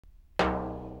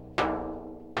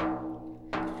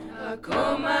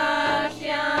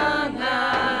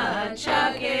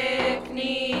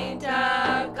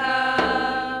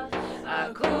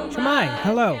Shemai,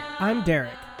 hello, I'm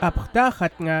Derek.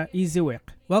 Apchtachat nga izuik.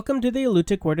 Welcome to the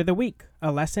Alutiiq Word of the Week,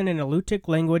 a lesson in Alutiiq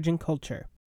language and culture.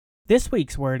 This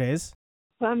week's word is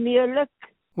Pamulik,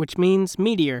 which means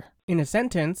meteor. In a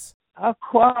sentence,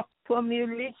 aqua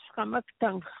pamulis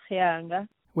kamaktangyanga.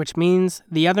 which means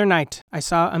the other night I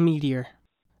saw a meteor.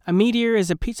 A meteor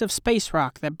is a piece of space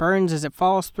rock that burns as it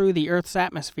falls through the Earth's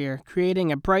atmosphere,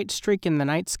 creating a bright streak in the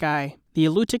night sky. The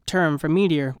Alutiiq term for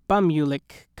meteor,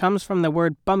 bumulik, comes from the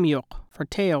word bumyuk, for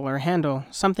tail or handle,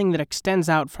 something that extends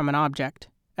out from an object.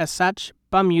 As such,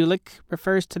 bumulik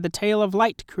refers to the tail of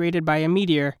light created by a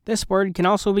meteor. This word can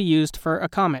also be used for a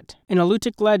comet. In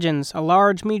Alutiiq legends, a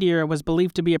large meteor was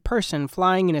believed to be a person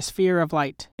flying in a sphere of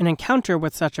light. An encounter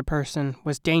with such a person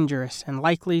was dangerous and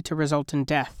likely to result in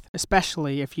death,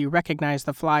 especially if you recognized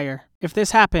the flyer. If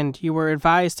this happened, you were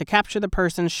advised to capture the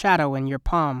person's shadow in your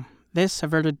palm. This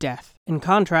averted death. In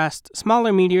contrast,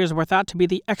 smaller meteors were thought to be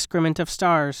the excrement of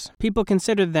stars. People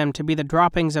considered them to be the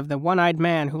droppings of the one-eyed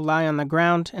man who lie on the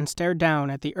ground and stare down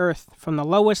at the earth from the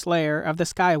lowest layer of the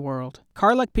sky world.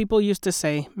 Karluk people used to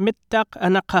say, mittak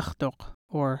anakachtok,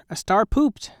 or a star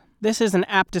pooped. This is an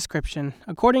apt description.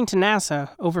 According to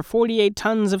NASA, over 48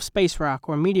 tons of space rock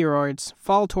or meteoroids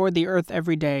fall toward the Earth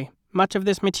every day. Much of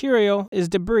this material is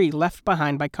debris left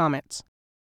behind by comets.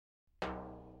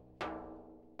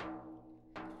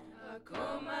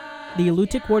 The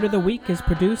Alutiiq Word of the Week is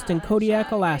produced in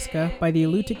Kodiak, Alaska by the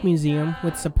Alutiiq Museum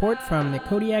with support from the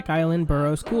Kodiak Island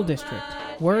Borough School District.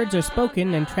 Words are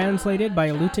spoken and translated by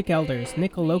Alutiiq elders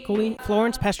Nick Alokli,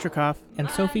 Florence Pestrikoff, and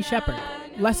Sophie Shepard.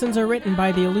 Lessons are written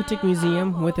by the Alutiiq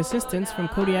Museum with assistance from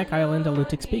Kodiak Island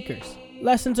Alutiiq speakers.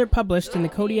 Lessons are published in the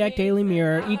Kodiak Daily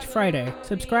Mirror each Friday.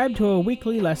 Subscribe to a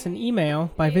weekly lesson email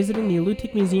by visiting the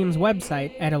Alutiiq Museum's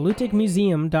website at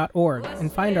alutiiqmuseum.org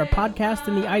and find our podcast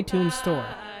in the iTunes Store.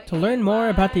 To learn more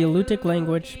about the Alutiiq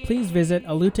language, please visit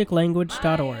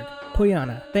alutiiqlanguage.org.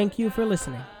 Puyana, thank you for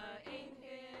listening.